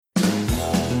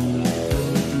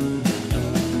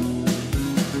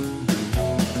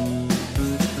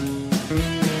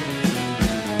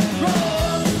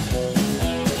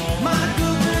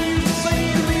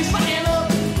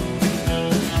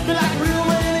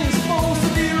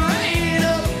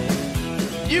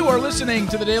are listening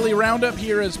to the Daily Roundup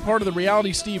here as part of the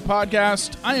Reality Steve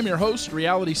podcast. I am your host,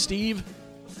 Reality Steve.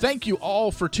 Thank you all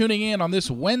for tuning in on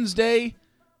this Wednesday.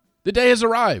 The day has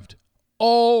arrived.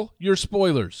 All your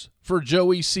spoilers for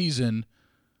Joey's season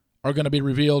are going to be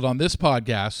revealed on this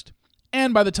podcast.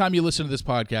 And by the time you listen to this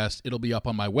podcast, it'll be up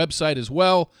on my website as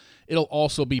well. It'll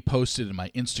also be posted in my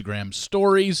Instagram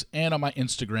stories and on my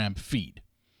Instagram feed.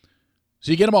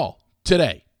 So you get them all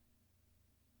today.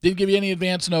 Didn't give you any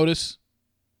advance notice.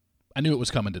 I knew it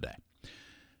was coming today.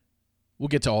 We'll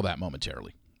get to all that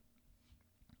momentarily.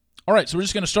 All right, so we're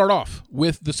just going to start off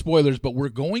with the spoilers, but we're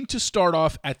going to start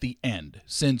off at the end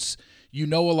since you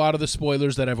know a lot of the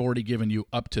spoilers that I've already given you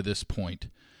up to this point.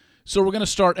 So we're going to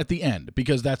start at the end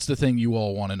because that's the thing you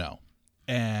all want to know.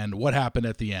 And what happened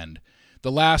at the end?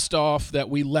 The last off that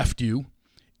we left you,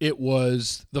 it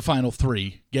was the final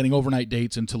three, getting overnight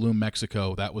dates in Tulum,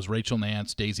 Mexico. That was Rachel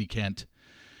Nance, Daisy Kent,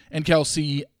 and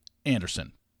Kelsey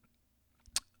Anderson.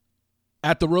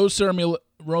 At the Rose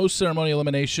Ceremony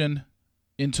elimination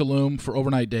in Tulum for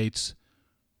overnight dates,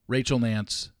 Rachel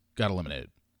Nance got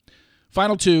eliminated.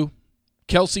 Final two,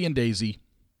 Kelsey and Daisy.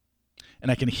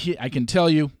 And I can tell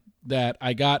you that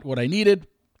I got what I needed,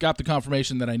 got the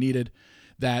confirmation that I needed,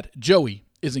 that Joey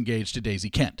is engaged to Daisy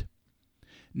Kent.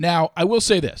 Now, I will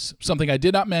say this, something I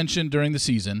did not mention during the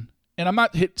season, and I'm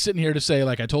not sitting here to say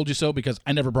like I told you so because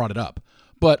I never brought it up,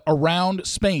 but around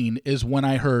Spain is when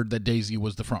I heard that Daisy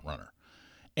was the front runner.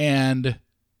 And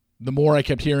the more I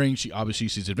kept hearing,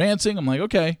 she's advancing. I'm like,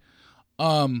 okay.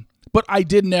 But I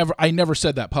never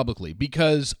said that publicly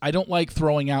because I don't like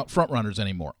throwing out front runners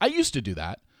anymore. I used to do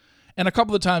that. And a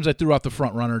couple of times I threw out the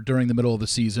front runner during the middle of the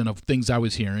season of things I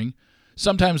was hearing.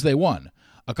 Sometimes they won.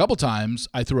 A couple times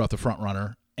I threw out the front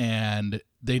runner and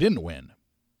they didn't win,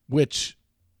 which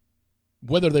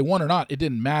whether they won or not, it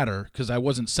didn't matter because I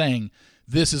wasn't saying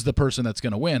this is the person that's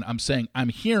going to win. I'm saying I'm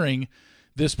hearing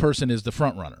this person is the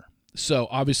front runner. So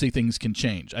obviously things can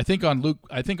change. I think on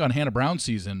Hannah Brown's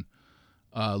season,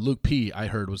 Luke P. I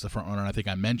heard was the front runner, and I think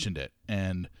I mentioned it.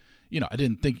 And I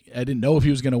didn't know if he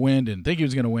was going to win, didn't think he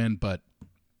was going to win, but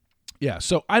yeah.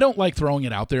 So I don't like throwing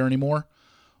it out there anymore.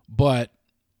 But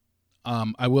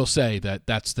I will say that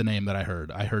that's the name that I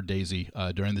heard. I heard Daisy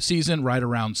during the season, right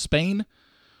around Spain,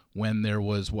 when there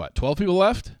was 12 people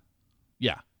left.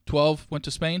 Yeah, 12 went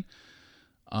to Spain.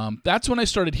 That's when I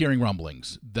started hearing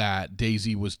rumblings that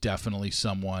Daisy was definitely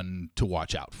someone to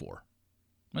watch out for.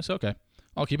 I said, okay,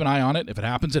 I'll keep an eye on it. If it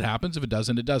happens, it happens. If it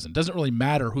doesn't, it doesn't. It doesn't really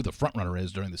matter who the front runner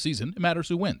is during the season. It matters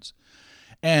who wins.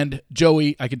 And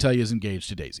Joey, I can tell you, is engaged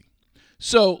to Daisy.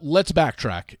 So let's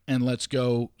backtrack and let's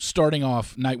go starting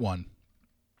off night one.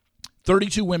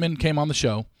 32 women came on the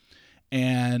show,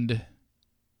 and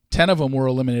 10 of them were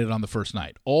eliminated on the first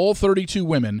night. All 32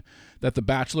 women that the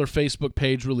Bachelor Facebook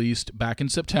page released back in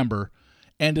September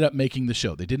ended up making the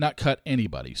show. They did not cut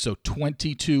anybody. So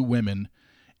 22 women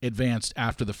advanced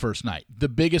after the first night. The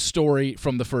biggest story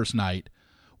from the first night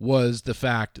was the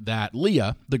fact that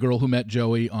Leah, the girl who met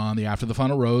Joey on the After the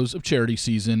Final Rose of charity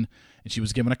season, and she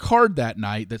was given a card that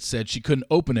night that said she couldn't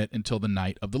open it until the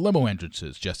night of the limo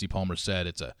entrances. Jesse Palmer said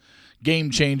it's a game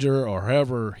changer, or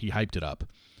however he hyped it up.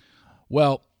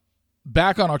 Well,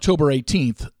 back on October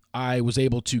 18th, I was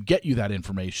able to get you that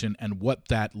information and what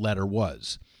that letter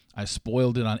was. I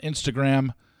spoiled it on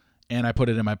Instagram, and I put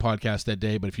it in my podcast that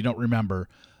day, but if you don't remember,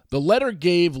 the letter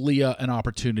gave Leah an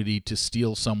opportunity to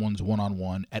steal someone's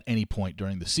one-on-one at any point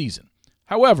during the season.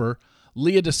 However,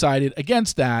 Leah decided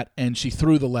against that, and she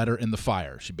threw the letter in the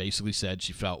fire. She basically said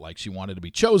she felt like she wanted to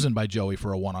be chosen by Joey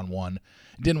for a one-on-one,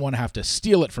 didn't want to have to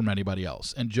steal it from anybody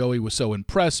else. And Joey was so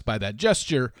impressed by that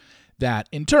gesture that,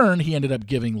 in turn, he ended up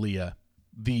giving Leah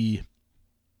the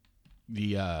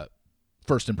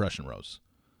first impression rose.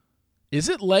 Is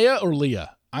it Leia or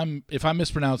Leah? If I'm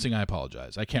mispronouncing, I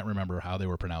apologize. I can't remember how they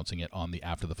were pronouncing it on the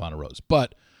After the Final Rose.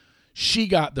 But she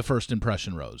got the first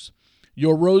impression rose.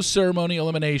 Your rose ceremony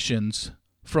eliminations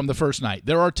from the first night.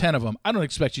 There are 10 of them. I don't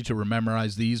expect you to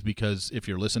memorize these because if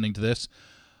you're listening to this,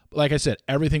 like I said,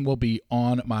 everything will be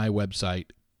on my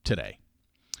website today.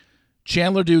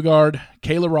 Chandler Dugard,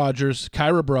 Kayla Rogers,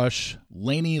 Kyra Brush,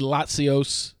 Lainey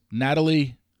Latsios,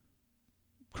 Natalie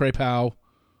Crepow,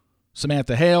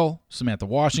 Samantha Hale, Samantha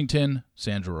Washington,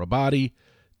 Sandra Rabati,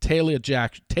 Talia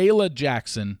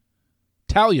Jackson,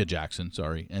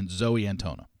 and Zoe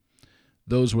Antona.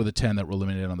 Those were the 10 that were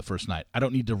eliminated on the first night. I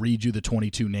don't need to read you the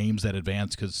 22 names that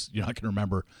advanced because you're not going to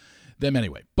remember them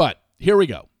anyway. But here we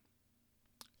go.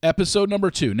 Episode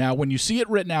number 2. Now, when you see it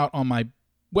written out on my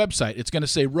website, it's going to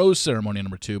say Rose Ceremony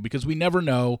number 2 because we never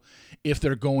know if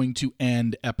they're going to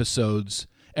end episodes.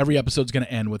 Every episode's going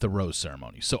to end with a Rose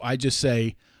Ceremony. So I just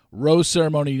say Rose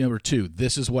ceremony number 2.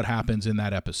 This is what happens in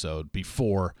that episode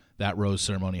before that rose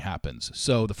ceremony happens.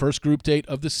 So the first group date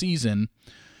of the season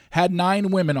had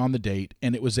 9 women on the date,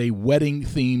 and it was a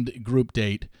wedding-themed group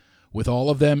date with all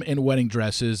of them in wedding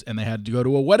dresses, and they had to go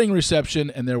to a wedding reception,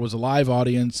 and there was a live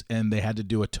audience, and they had to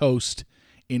do a toast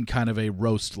in kind of a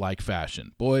roast-like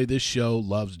fashion. Boy, this show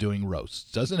loves doing roasts,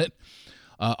 doesn't it?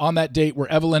 On that date were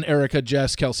Evelyn, Erica,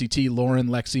 Jess, Kelsey T, Lauren,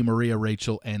 Lexi, Maria,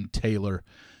 Rachel, and Taylor.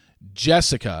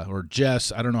 Jessica, or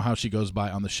Jess, I don't know how she goes by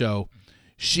on the show,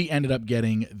 she ended up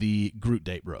getting the group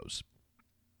date rose.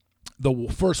 The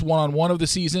first one-on-one of the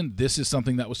season, this is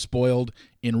something that was spoiled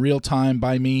in real time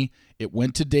by me. It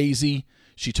went to Daisy.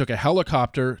 She took a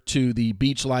helicopter to the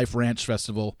Beach Life Ranch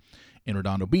Festival in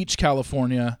Redondo Beach,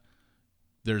 California.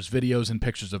 There's videos and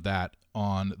pictures of that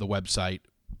on the website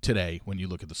today when you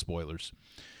look at the spoilers.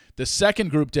 The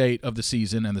second group date of the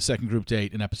season and the second group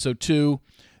date in episode 2,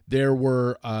 there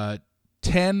were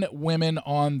 10 women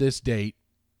on this date.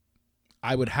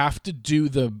 I would have to do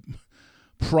the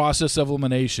process of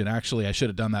elimination. Actually, I should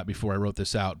have done that before I wrote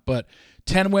this out. But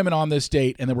 10 women on this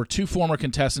date, and there were 2 former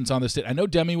contestants on this date. I know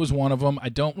Demi was one of them. I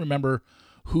don't remember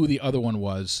who the other one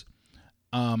was.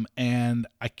 And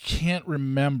I can't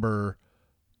remember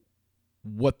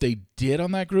what they did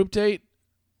on that group date,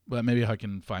 but maybe I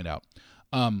can find out.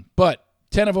 But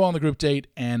 10 of them on the group date,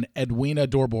 and Edwina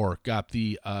Dorbor got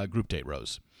the group date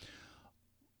rose.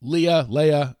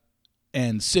 Leah,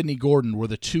 and Sydney Gordon were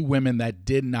the 2 women that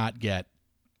did not get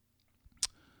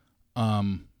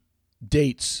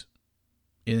dates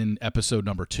in episode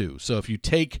number 2. So if you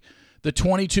take the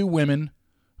 22 women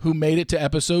who made it to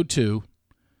episode 2,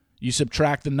 you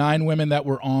subtract the 9 women that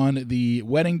were on the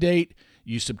wedding date,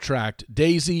 you subtract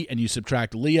Daisy, and you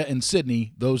subtract Leah and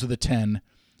Sydney. Those are the 10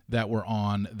 that were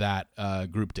on that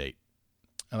group date.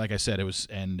 And like I said, it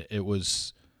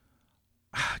was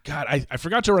God, I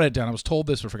forgot to write it down. I was told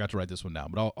this, but forgot to write this one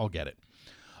down, but I'll get it.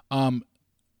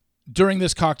 During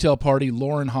this cocktail party,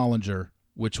 Lauren Hollinger,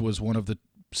 which was one of the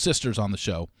sisters on the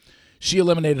show, she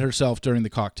eliminated herself during the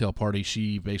cocktail party.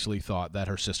 She basically thought that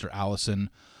her sister Allison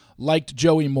liked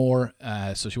Joey more,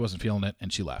 so she wasn't feeling it,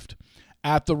 and she left.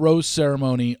 At the rose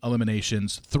ceremony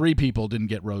eliminations, 3 people didn't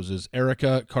get roses: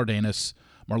 Erica Cardenas,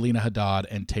 Marlena Haddad,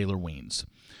 and Taylor Weens.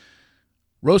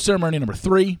 Rose ceremony number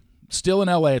 3, still in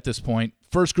LA at this point.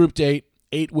 First group date,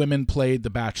 8 women played the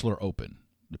Bachelor Open.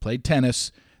 They played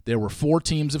tennis. There were 4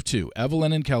 teams of 2,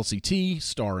 Evelyn and Kelsey T,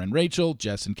 Star and Rachel,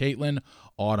 Jess and Caitlin,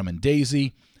 Autumn and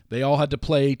Daisy. They all had to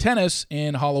play tennis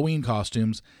in Halloween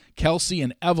costumes. Kelsey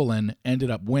and Evelyn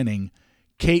ended up winning.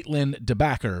 Caitlin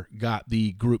DeBacker got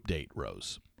the group date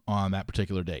rose on that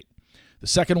particular date. The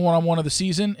second one-on-one of the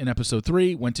season in episode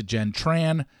 3 went to Jen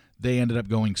Tran. They ended up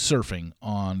going surfing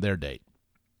on their date.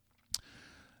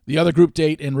 The other group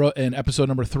date in episode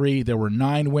number 3, there were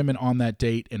 9 women on that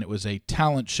date, and it was a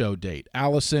talent show date.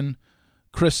 Allison,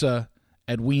 Krissa,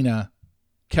 Edwina,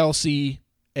 Kelsey,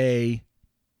 A,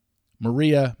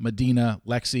 Maria, Medina,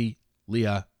 Lexi,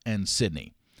 Leah, and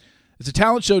Sydney. It's a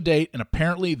talent show date, and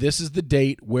apparently this is the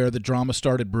date where the drama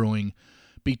started brewing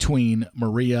between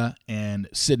Maria and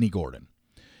Sydney Gordon.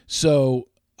 So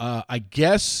I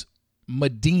guess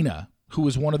Medina, who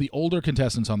was one of the older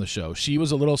contestants on the show, she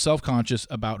was a little self-conscious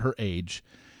about her age,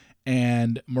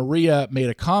 and Maria made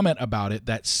a comment about it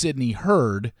that Sydney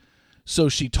heard, so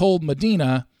she told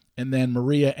Medina, and then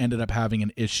Maria ended up having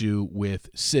an issue with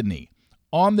Sydney.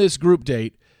 On this group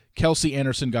date, Kelsey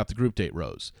Anderson got the group date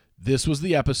rose. This was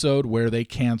the episode where they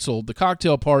canceled the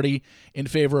cocktail party in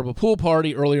favor of a pool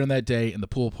party earlier in that day, and the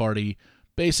pool party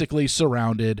basically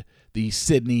surrounded the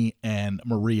Sydney and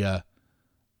Maria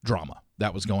drama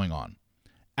that was going on.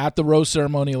 At the rose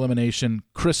ceremony elimination,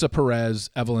 Krissa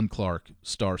Perez, Evelyn Clark,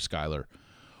 Star Skyler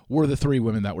were the 3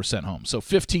 women that were sent home. So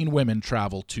 15 women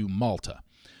traveled to Malta.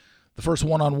 The first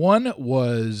one-on-one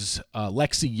was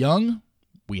Lexi Young.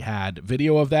 We had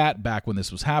video of that back when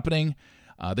this was happening.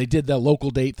 They did the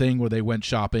local date thing where they went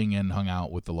shopping and hung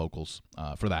out with the locals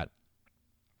for that.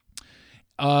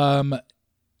 And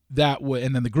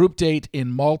then the group date in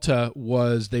Malta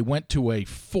was they went to a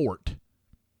fort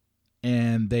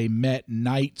and they met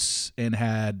knights and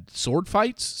had sword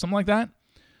fights, something like that.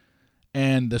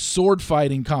 And the sword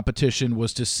fighting competition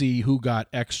was to see who got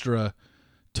extra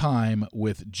time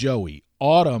with Joey.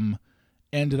 Autumn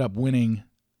ended up winning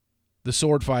the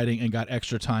sword fighting and got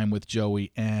extra time with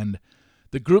Joey. And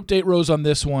the group date rose on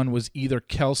this one was either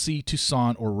Kelsey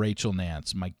Toussaint or Rachel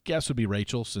Nance. My guess would be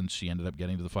Rachel since she ended up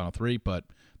getting to the final 3, but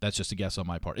that's just a guess on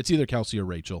my part. It's either Kelsey or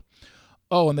Rachel.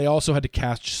 Oh, and they also had to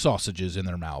cast sausages in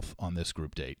their mouth on this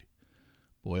group date.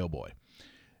 Boy, oh boy.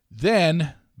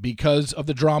 Then, because of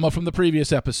the drama from the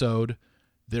previous episode,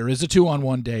 there is a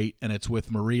 2-on-1 date, and it's with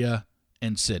Maria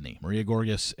and Sydney. Maria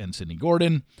Gorgas and Sydney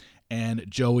Gordon. And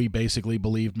Joey basically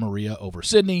believed Maria over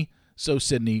Sydney, so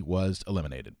Sydney was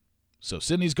eliminated. So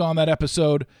Sydney's gone that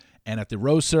episode, and at the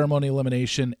rose ceremony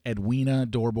elimination, Edwina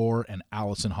Dorbor and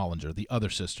Allison Hollinger, the other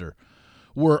sister,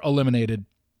 were eliminated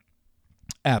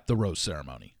at the rose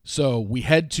ceremony. So we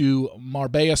head to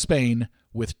Marbella, Spain,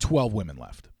 with 12 women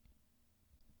left.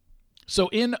 So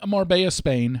in Marbella,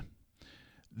 Spain,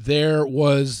 that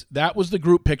was the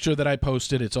group picture that I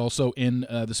posted. It's also in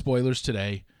the spoilers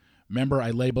today. Remember,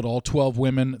 I labeled all 12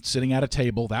 women sitting at a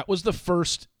table. That was the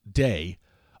first day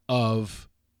of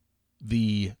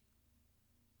the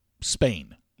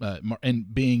Spain,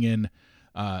 and being in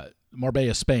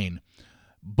Marbella, Spain.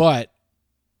 But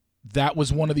that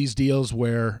was one of these deals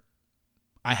where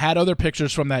I had other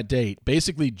pictures from that date.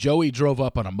 Basically, Joey drove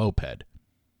up on a moped.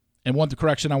 And one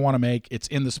correction I want to make, it's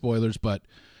in the spoilers, but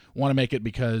want to make it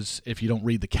because if you don't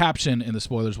read the caption in the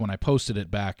spoilers when I posted it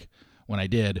back when I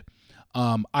did,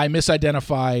 I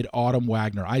misidentified Autumn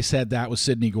Wagner. I said that was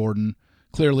Sydney Gordon.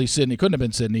 Clearly, Sydney couldn't have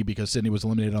been Sydney because Sydney was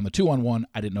eliminated on the 2-on-1.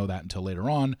 I didn't know that until later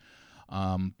on.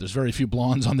 There's very few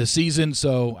blondes on this season,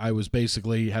 so I was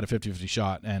basically had a 50-50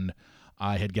 shot, and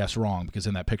I had guessed wrong because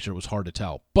in that picture it was hard to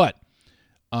tell. But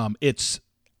it's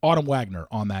Autumn Wagner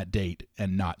on that date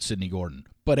and not Sydney Gordon.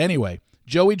 But anyway,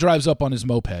 Joey drives up on his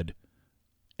moped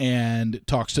and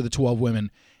talks to the 12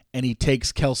 women, and he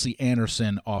takes Kelsey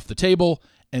Anderson off the table,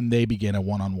 and they begin a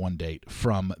 1-on-1 date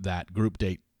from that group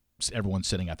date. Everyone's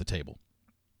sitting at the table.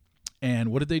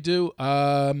 And what did they do?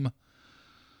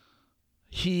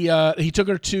 He took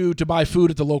her to buy food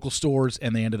at the local stores,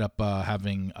 and they ended up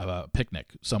having a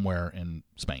picnic somewhere in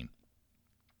Spain.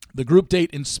 The group date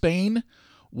in Spain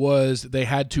was they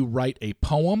had to write a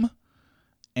poem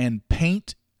and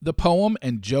paint the poem,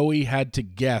 and Joey had to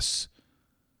guess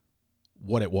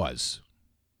what it was.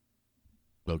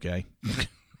 Okay.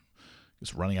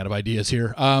 Just running out of ideas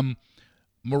here.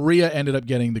 Maria ended up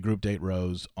getting the group date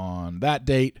rose on that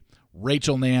date.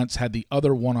 Rachel Nance had the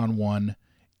other 1-on-1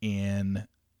 in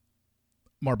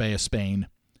Marbella, Spain.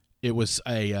 It was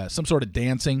some sort of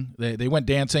dancing. They went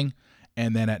dancing,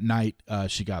 and then at night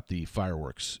she got the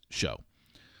fireworks show.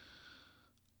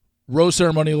 Rose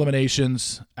ceremony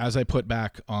eliminations, as I put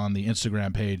back on the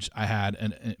Instagram page, I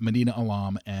had Medina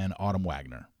Alam and Autumn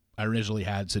Wagner. I originally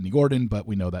had Sydney Gordon, but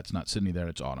we know that's not Sydney there,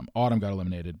 it's Autumn. Autumn got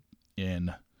eliminated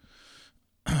in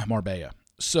Marbella.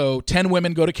 So 10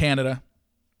 women go to Canada,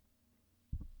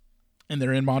 and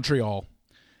they're in Montreal.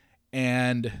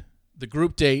 And the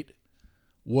group date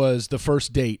was the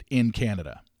first date in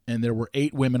Canada. And there were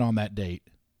 8 women on that date.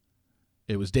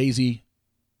 It was Daisy,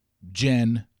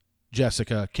 Jen,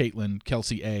 Jessica, Caitlin,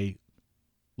 Kelsey A,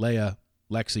 Leia,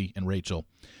 Lexi, and Rachel.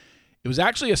 It was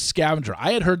actually a scavenger.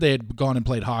 I had heard they had gone and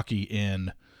played hockey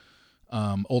in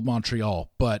Old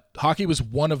Montreal, but hockey was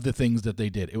one of the things that they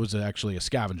did. It was actually a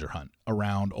scavenger hunt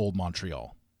around Old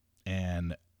Montreal.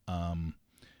 And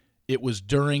it was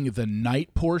during the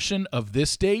night portion of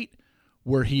this date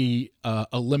where he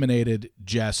eliminated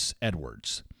Jess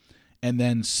Edwards. And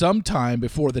then sometime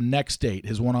before the next date,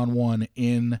 his 1-on-1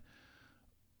 in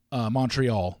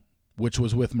Montreal, which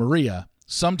was with Maria,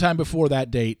 sometime before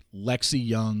that date, Lexi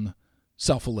Young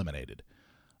self-eliminated.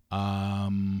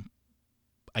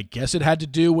 I guess it had to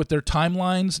do with their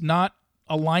timelines not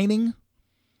aligning.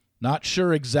 Not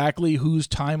sure exactly whose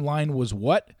timeline was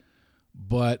what,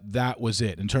 but that was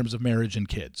it in terms of marriage and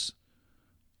kids.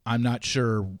 I'm not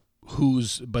sure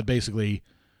but basically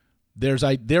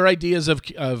their ideas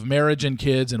of marriage and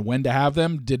kids and when to have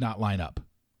them did not line up.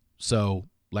 So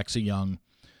Lexi Young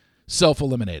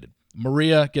self-eliminated.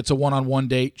 Maria gets a 1-on-1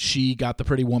 date. She got the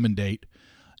Pretty Woman date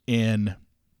in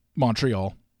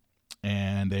Montreal,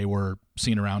 and they were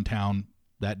seen around town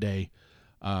that day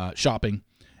shopping.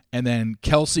 And then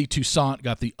Kelsey Toussaint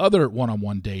got the other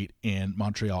 1-on-1 date in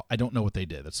Montreal. I don't know what they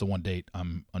did. That's the one date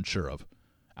I'm unsure of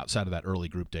outside of that early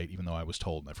group date, even though I was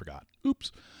told and I forgot.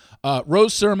 Oops.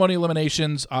 Rose ceremony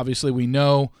eliminations. Obviously, we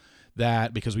know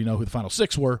that because we know who the final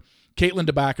 6 were. Caitlin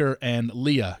DeBacker and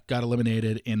Leah got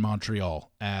eliminated in Montreal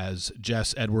as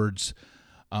Jess Edwards.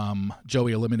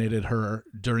 Joey eliminated her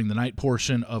during the night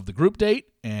portion of the group date,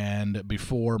 and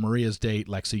before Maria's date,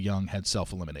 Lexi Young had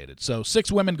self-eliminated. So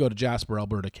 6 women go to Jasper,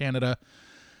 Alberta, Canada.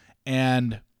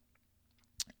 And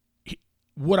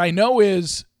what I know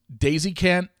is Daisy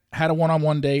Kent had a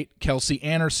 1-on-1 date. Kelsey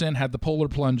Anderson had the Polar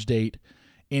Plunge date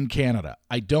in Canada.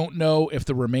 I don't know if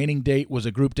the remaining date was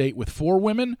a group date with 4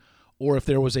 women or if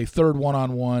there was a third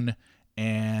 1-on-1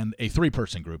 and a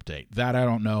 3-person group date. That I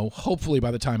don't know. Hopefully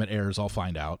by the time it airs, I'll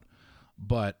find out.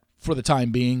 But for the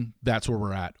time being, that's where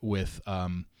we're at with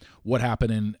what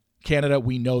happened in Canada,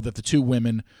 we know that the two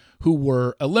women who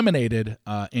were eliminated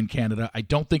in Canada, I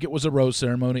don't think it was a rose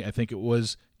ceremony. I think it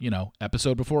was,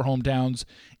 episode before hometowns.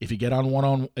 If you get a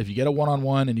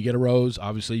one-on-one and you get a rose,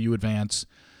 obviously you advance.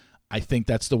 I think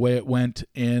that's the way it went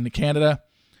in Canada.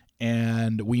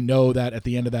 And we know that at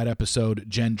the end of that episode,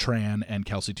 Jen Tran and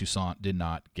Kelsey Toussaint did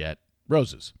not get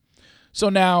roses. So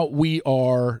now we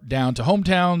are down to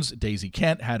hometowns. Daisy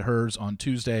Kent had hers on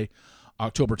Tuesday,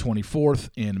 October 24th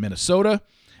in Minnesota.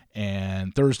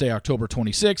 And Thursday, October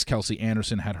 26th, Kelsey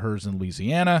Anderson had hers in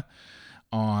Louisiana.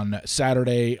 On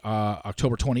Saturday,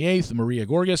 October 28th, Maria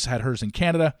Gorgas had hers in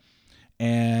Canada.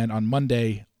 And on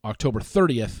Monday, October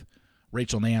 30th,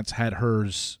 Rachel Nance had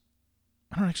hers.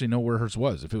 I don't actually know where hers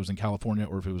was, if it was in California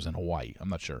or if it was in Hawaii. I'm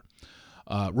not sure.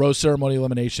 Rose ceremony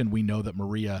elimination, we know that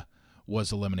Maria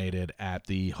was eliminated at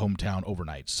the hometown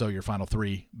overnight. So your final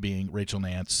three being Rachel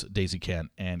Nance, Daisy Kent,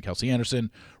 and Kelsey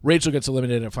Anderson. Rachel gets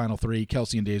eliminated at final three.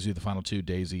 Kelsey and Daisy, the final two.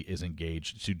 Daisy is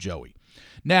engaged to Joey.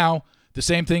 Now, the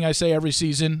same thing I say every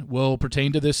season will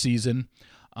pertain to this season.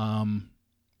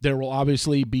 There will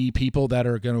obviously be people that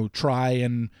are going to try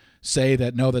and say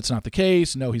that, no, that's not the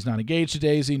case. No, he's not engaged to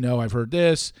Daisy. No, I've heard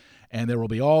this. And there will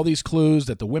be all these clues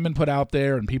that the women put out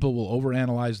there, and people will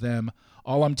overanalyze them.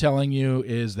 All I'm telling you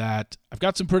is that I've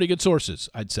got some pretty good sources,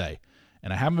 I'd say.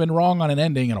 And I haven't been wrong on an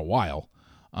ending in a while.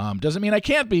 Doesn't mean I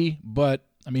can't be, but,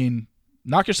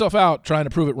 knock yourself out trying to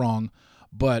prove it wrong.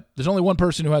 But there's only one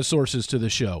person who has sources to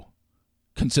this show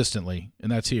consistently,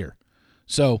 and that's here.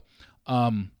 So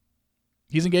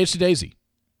he's engaged to Daisy.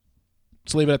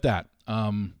 Let's leave it at that.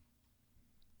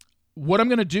 What I'm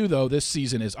going to do, though, this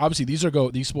season is, obviously,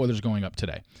 these spoilers are going up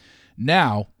today.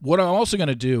 Now, what I'm also going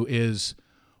to do is,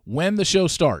 when the show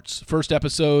starts, first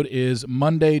episode is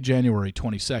Monday, January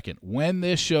 22nd. When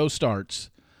this show starts,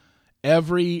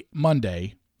 every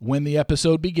Monday, when the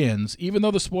episode begins, even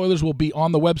though the spoilers will be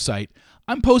on the website,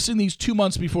 I'm posting these 2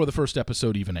 months before the first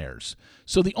episode even airs.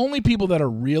 So the only people that are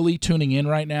really tuning in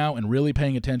right now and really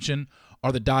paying attention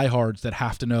are the diehards that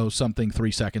have to know something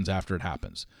 3 seconds after it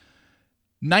happens.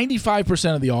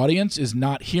 95% of the audience is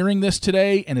not hearing this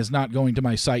today and is not going to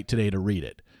my site today to read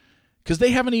it, because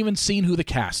they haven't even seen who the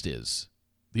cast is.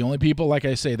 The only people, like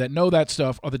I say, that know that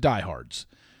stuff are the diehards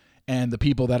and the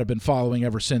people that have been following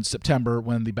ever since September,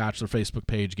 when the Bachelor Facebook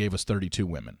page gave us 32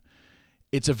 women.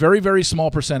 It's a very, very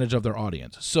small percentage of their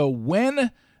audience. So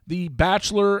when the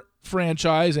Bachelor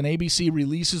franchise and ABC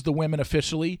releases the women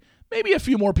officially, maybe a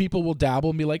few more people will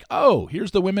dabble and be like, oh, here's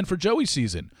the women for Joey's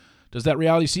season. Does that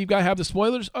Reality Steve guy have the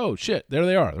spoilers? Oh, shit, there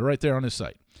they are. They're right there on his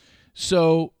site.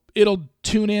 So it'll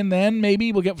tune in then.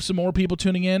 Maybe we'll get some more people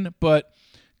tuning in. But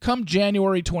come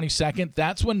January 22nd,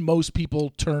 that's when most people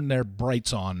turn their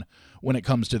brights on when it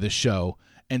comes to this show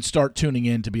and start tuning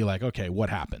in to be like, okay, what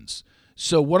happens?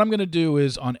 So what I'm going to do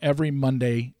is, on every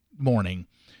Monday morning,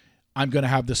 I'm going to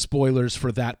have the spoilers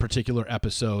for that particular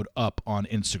episode up on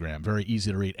Instagram. Very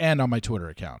easy to read. And on my Twitter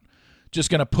account. Just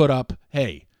going to put up,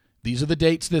 hey, these are the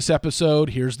dates this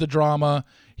episode. Here's the drama.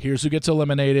 Here's who gets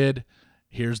eliminated.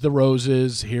 Here's the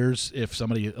roses. Here's if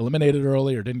somebody eliminated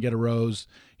early or didn't get a rose.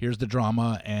 Here's the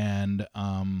drama and,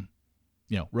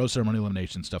 rose ceremony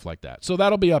elimination, stuff like that. So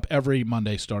that'll be up every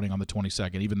Monday starting on the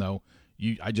 22nd, even though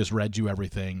I just read you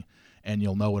everything, and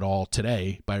you'll know it all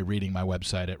today by reading my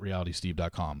website at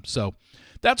realitysteve.com. So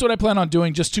that's what I plan on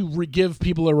doing, just to give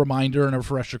people a reminder and a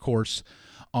refresher course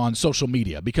on social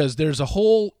media, because there's a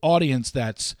whole audience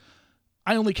that's,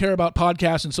 I only care about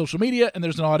podcasts and social media, and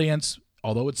there's an audience,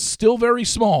 although it's still very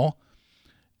small,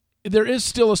 there is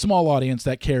still a small audience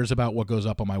that cares about what goes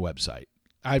up on my website.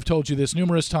 I've told you this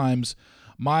numerous times.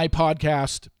 My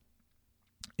podcast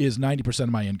is 90% of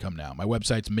my income now. My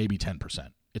website's maybe 10%.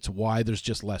 It's why there's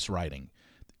just less writing.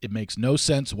 It makes no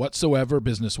sense whatsoever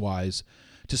business-wise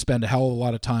to spend a hell of a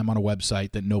lot of time on a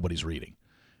website that nobody's reading.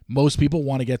 Most people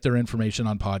want to get their information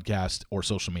on podcast or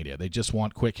social media. They just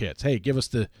want quick hits. Hey, give us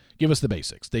the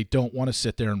basics. They don't want to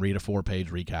sit there and read a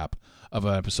 4-page recap of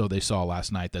an episode they saw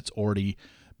last night that's already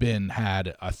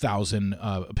had 1,000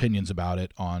 opinions about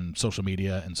it on social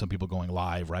media, and some people going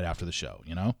live right after the show.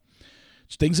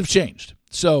 Things have changed.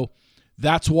 So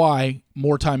that's why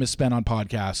more time is spent on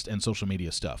podcast and social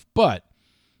media stuff. But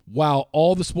while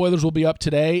all the spoilers will be up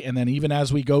today, and then even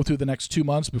as we go through the next 2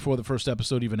 months before the first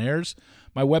episode even airs,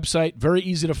 my website, very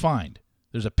easy to find.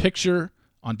 There's a picture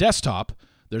on desktop.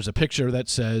 There's a picture that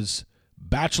says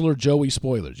Bachelor Joey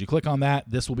spoilers. You click on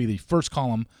that. This will be the first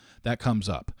column that comes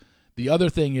up. The other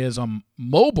thing is on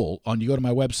mobile, you go to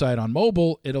my website on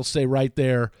mobile, it'll say right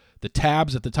there, the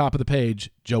tabs at the top of the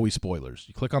page, Joey spoilers.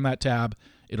 You click on that tab,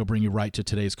 it'll bring you right to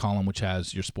today's column, which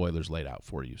has your spoilers laid out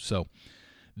for you. So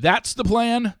that's the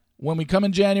plan when we come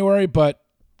in January, but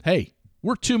hey,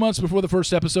 we're 2 months before the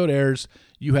first episode airs.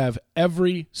 You have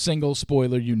every single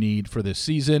spoiler you need for this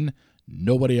season.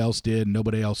 Nobody else did.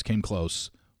 Nobody else came close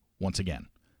once again.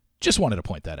 Just wanted to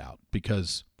point that out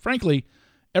because, frankly,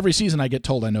 every season I get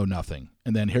told I know nothing.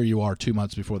 And then here you are 2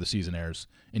 months before the season airs,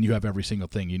 and you have every single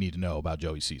thing you need to know about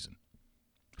Joey's season.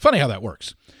 Funny how that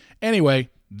works. Anyway,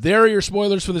 there are your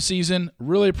spoilers for the season.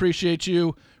 Really appreciate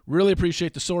you. Really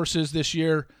appreciate the sources this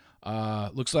year.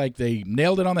 Looks like they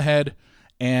nailed it on the head.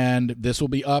 And this will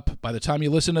be up, by the time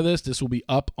you listen to this will be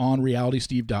up on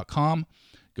realitysteve.com.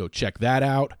 Go check that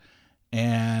out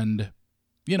and,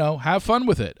 have fun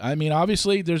with it. I mean,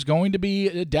 obviously, there's going to be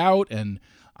a doubt, and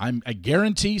I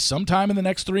guarantee sometime in the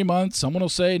next 3 months, someone will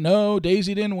say, no,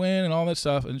 Daisy didn't win and all that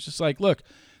stuff. And it's just like, look,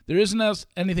 there isn't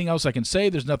anything else I can say.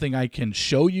 There's nothing I can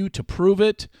show you to prove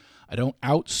it. I don't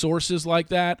out sources like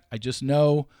that. I just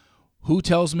know who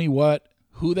tells me what,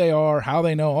 who they are, how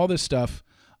they know, all this stuff.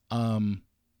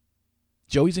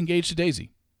 Joey's engaged to Daisy.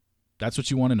 That's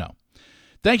what you want to know.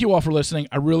 Thank you all for listening.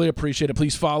 I really appreciate it.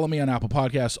 Please follow me on Apple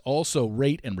Podcasts. Also,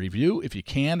 rate and review if you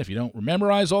can. If you don't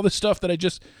memorize all this stuff that I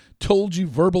just told you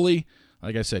verbally,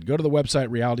 like I said, go to the website,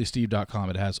 realitysteve.com.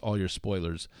 It has all your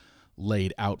spoilers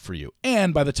laid out for you.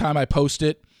 And by the time I post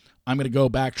it, I'm going to go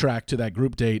backtrack to that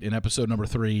group date in episode number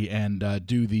 3 and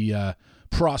do the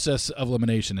process of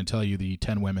elimination and tell you the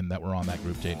 10 women that were on that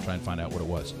group date and try and find out what it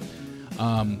was.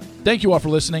 Thank you all for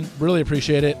listening. Really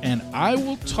appreciate it. And I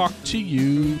will talk to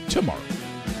you tomorrow.